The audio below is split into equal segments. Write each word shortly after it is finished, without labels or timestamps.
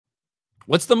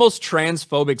What's the most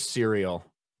transphobic cereal,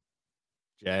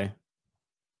 Jay?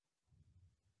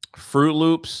 Fruit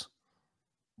Loops.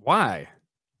 Why?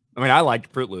 I mean, I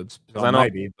like Fruit Loops. So I know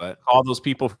maybe, but call those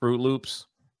people Fruit Loops,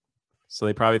 so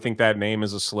they probably think that name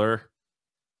is a slur.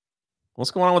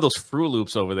 What's going on with those Fruit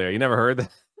Loops over there? You never heard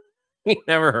that? You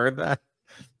never heard that?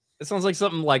 it sounds like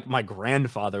something like my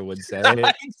grandfather would say.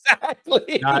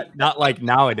 Exactly. Not like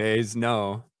nowadays.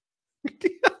 No.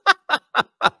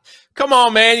 Come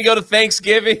on, man. You go to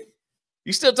Thanksgiving.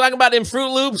 You still talking about them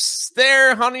Fruit Loops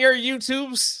there on your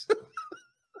YouTubes?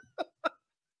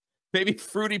 Maybe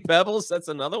Fruity Pebbles. That's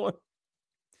another one.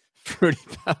 Fruity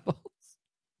Pebbles.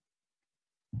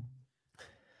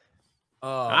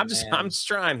 Oh, I'm just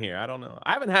trying here. I don't know.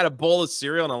 I haven't had a bowl of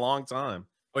cereal in a long time.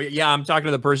 Oh, yeah, I'm talking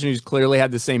to the person who's clearly had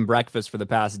the same breakfast for the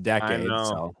past decade. I know.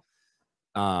 So,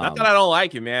 not that I don't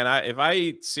like it, man. If I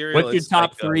eat cereal, what's your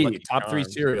top three? Top three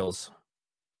cereals.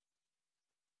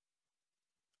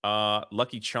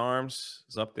 Lucky Charms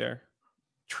is up there.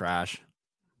 Trash.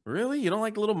 Really? You don't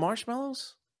like little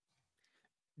marshmallows?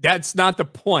 That's not the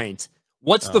point.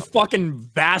 What's the fucking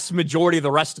vast majority of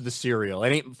the rest of the cereal?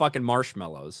 It ain't fucking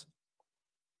marshmallows.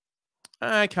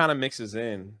 It kind of mixes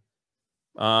in.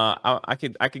 I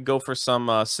could go for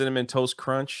some cinnamon toast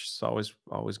crunch. It's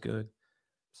always good.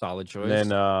 Solid choice.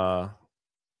 And then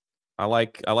I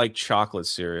like chocolate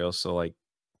cereal, so like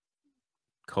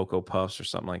Cocoa Puffs or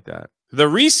something like that. The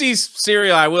Reese's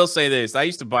cereal, I will say this. I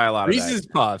used to buy a lot of Reese's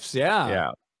Puffs, yeah.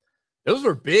 Yeah. Those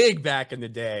were big back in the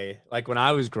day, like when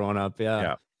I was growing up,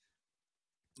 yeah.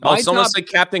 Oh, someone said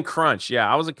Captain Crunch.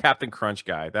 Yeah, I was a Captain Crunch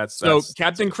guy. That's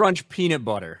Captain Crunch peanut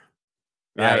butter.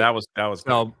 Yeah, that was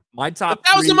so good. My top But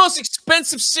that was the most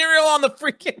expensive cereal on the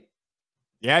freaking.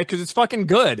 Yeah, because it's fucking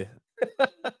good.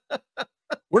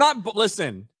 We're not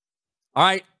listen. All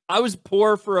right. I was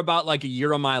poor for about like a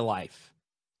year of my life.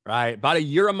 Right. About a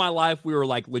year of my life, we were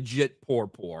like legit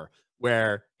poor,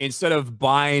 where instead of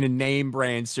buying a name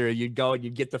brand cereal, you'd go and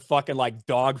you'd get the fucking like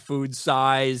dog food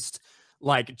sized,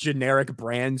 like generic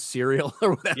brand cereal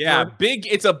or whatever. Yeah,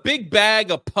 it's a big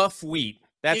bag of puff wheat.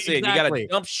 That's Exactly. it. You got to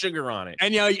dump sugar on it.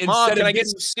 And you know, Mom, can I get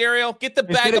some cereal? Get the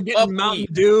bag of puff Mountain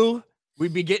wheat. Dew,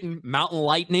 we'd be getting Mountain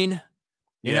Lightning.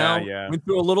 You know, went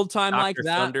through a little time Dr. like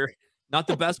that. Thunder. Not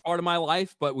the best part of my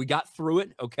life, but we got through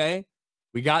it. Okay,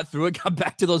 we got through it. Got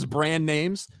back to those brand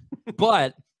names,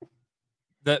 but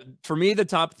for me, the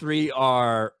top three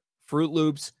are Fruit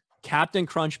Loops, Captain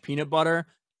Crunch peanut butter,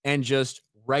 and just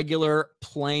regular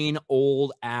plain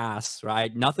old ass.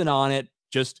 Right, nothing on it,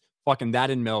 just fucking that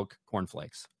in milk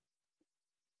cornflakes.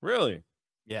 Really?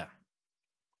 Yeah.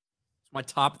 It's my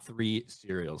top three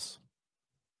cereals.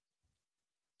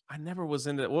 I never was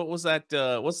into what was that?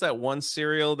 What's that one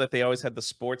cereal that they always had the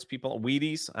sports people?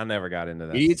 Wheaties? I never got into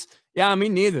that. Wheaties? Yeah, me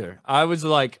neither. I was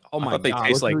like, oh my god, they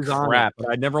taste like crap. But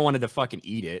I never wanted to fucking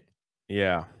eat it.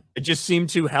 Yeah. It just seemed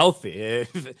too healthy.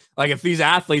 If these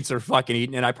athletes are fucking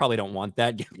eating it, I probably don't want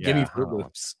that. Give me Fruit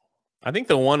Loops. I think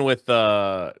the one with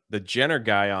the Jenner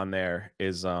guy on there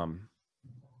is I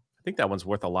think that one's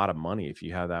worth a lot of money if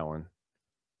you have that one.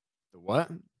 The what?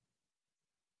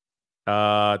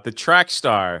 The track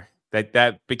star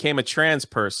that became a trans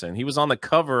person. He was on the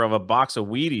cover of a box of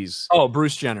Wheaties. Oh,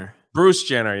 Bruce Jenner. Bruce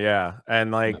Jenner, yeah.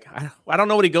 And like I don't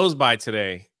know what he goes by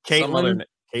today. Caitlyn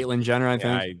Jenner, I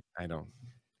think. I don't.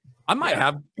 I might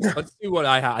have. Let's see what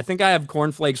I have. I think I have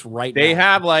cornflakes right now. They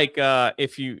have like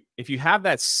if you have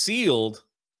that sealed,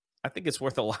 I think it's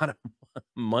worth a lot of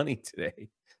money today.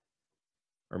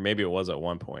 Or maybe it was at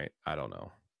one point. I don't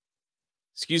know.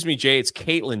 Excuse me, Jay. It's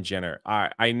Caitlyn Jenner.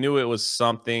 I knew it was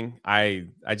something.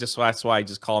 That's why I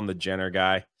just call him the Jenner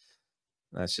guy.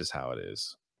 That's just how it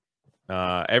is.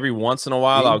 Every once in a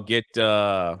while, I'll get.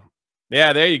 Yeah,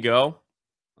 there you go.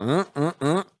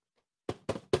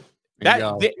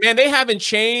 Man, they haven't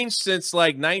changed since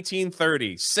like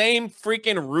 1930. Same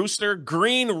freaking rooster,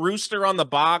 green rooster on the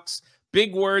box.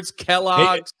 Big words,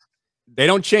 Kellogg's. They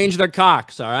don't change their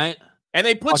cocks, all right? And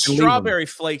they put strawberry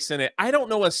flakes in it. I don't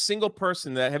know a single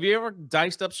person that. Have you ever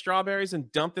diced up strawberries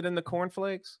and dumped it in the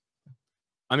cornflakes?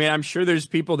 I mean, I'm sure there's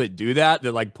people that do that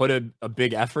like put a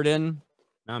big effort in.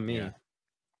 Not me.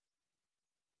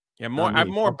 Yeah, I'm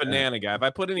more a banana guy. If I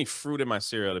put any fruit in my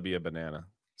cereal, it'd be a banana.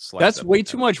 That's way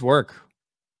too much work.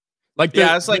 Like,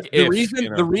 it's like the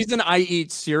reason I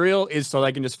eat cereal is so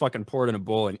I can just fucking pour it in a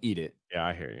bowl and eat it. Yeah,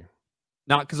 I hear you.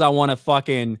 Not because I want to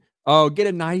fucking get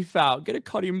a knife out, get a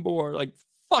cutting board. Like,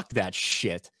 fuck that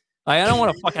shit. Like, I don't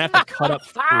want to fucking have to cut up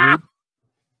fruit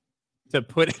to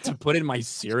put in my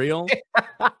cereal. You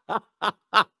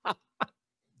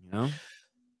know,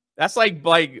 that's like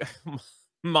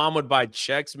mom would buy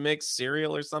Chex Mix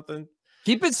cereal or something.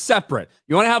 Keep it separate.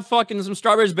 You want to have fucking some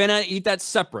strawberries banana, eat that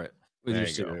separate with your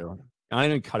cereal. I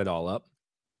didn't cut it all up.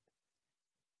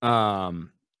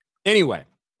 Anyway,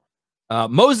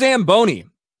 Mozamboni.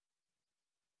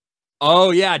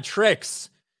 Oh yeah, tricks.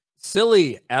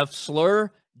 Silly F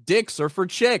slur. Dicks are for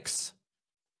chicks.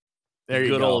 There you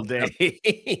go. Good old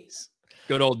days.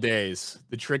 Good old days.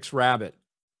 The Tricks Rabbit.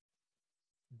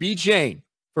 B Chain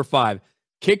for 5.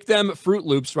 Kick them Fruit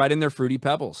Loops right in their Fruity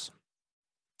Pebbles.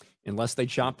 Unless they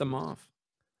chop them off.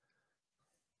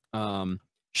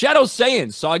 Shadow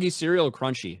Saiyan, soggy cereal,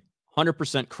 crunchy.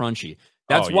 100% crunchy.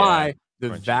 That's why the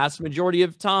vast majority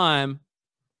of time,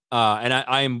 and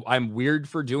I'm weird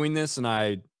for doing this, and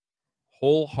I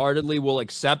wholeheartedly will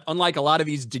accept, unlike a lot of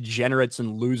these degenerates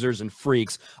and losers and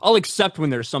freaks, I'll accept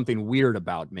when there's something weird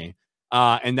about me.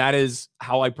 And that is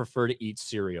how I prefer to eat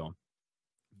cereal.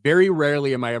 Very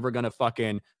rarely am I ever going to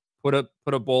fucking put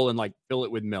a bowl and like fill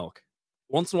it with milk.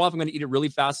 Once in a while, if I'm going to eat it really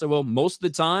fast, I will. Most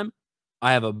of the time,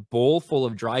 I have a bowl full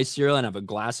of dry cereal and I have a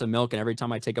glass of milk. And every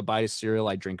time I take a bite of cereal,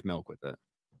 I drink milk with it.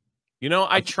 You know,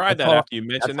 I tried that after you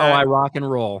mentioned that. That's how I rock and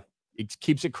roll. It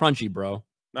keeps it crunchy, bro.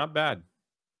 Not bad.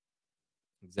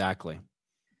 Exactly.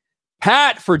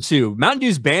 Pat for 2. Mountain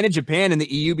Dew's banned in Japan and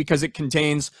the EU because it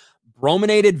contains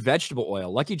brominated vegetable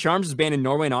oil. Lucky Charms is banned in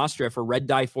Norway and Austria for red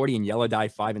dye 40 and yellow dye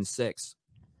 5 and 6.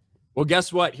 Well,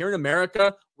 guess what? Here in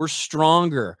America, we're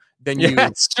stronger than you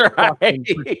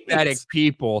pathetic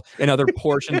people in other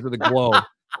portions of the globe.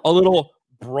 A little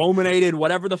brominated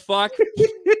whatever the fuck.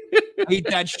 Eat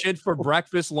that shit for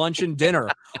breakfast, lunch, and dinner.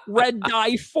 Red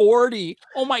dye 40.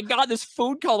 Oh my God, this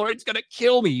food color, it's gonna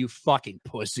kill me, you fucking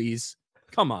pussies.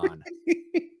 Come on.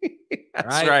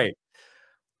 That's right.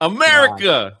 America.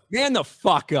 God. Man the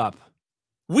fuck up.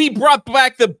 We brought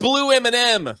back the blue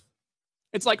M&M.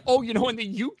 It's like, oh, you know, in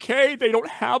the UK, they don't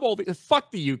have all the...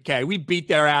 Fuck the UK. We beat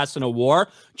their ass in a war.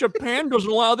 Japan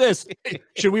doesn't allow this.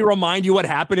 Should we remind you what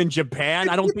happened in Japan?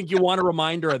 I don't think you want a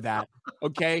reminder of that.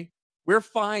 Okay? We're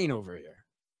fine over here.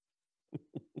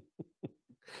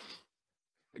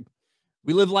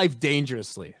 We live life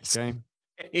dangerously. Okay?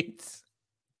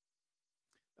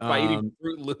 By eating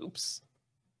Fruit Loops.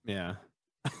 Yeah.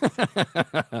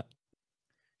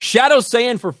 Shadow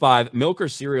Saiyan for 5. Milk or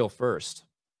cereal first.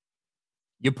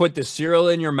 You put the cereal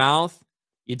in your mouth,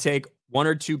 you take 1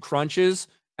 or 2 crunches,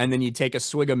 and then you take a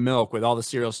swig of milk with all the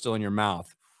cereal still in your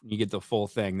mouth. You get the full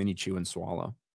thing, then you chew and swallow.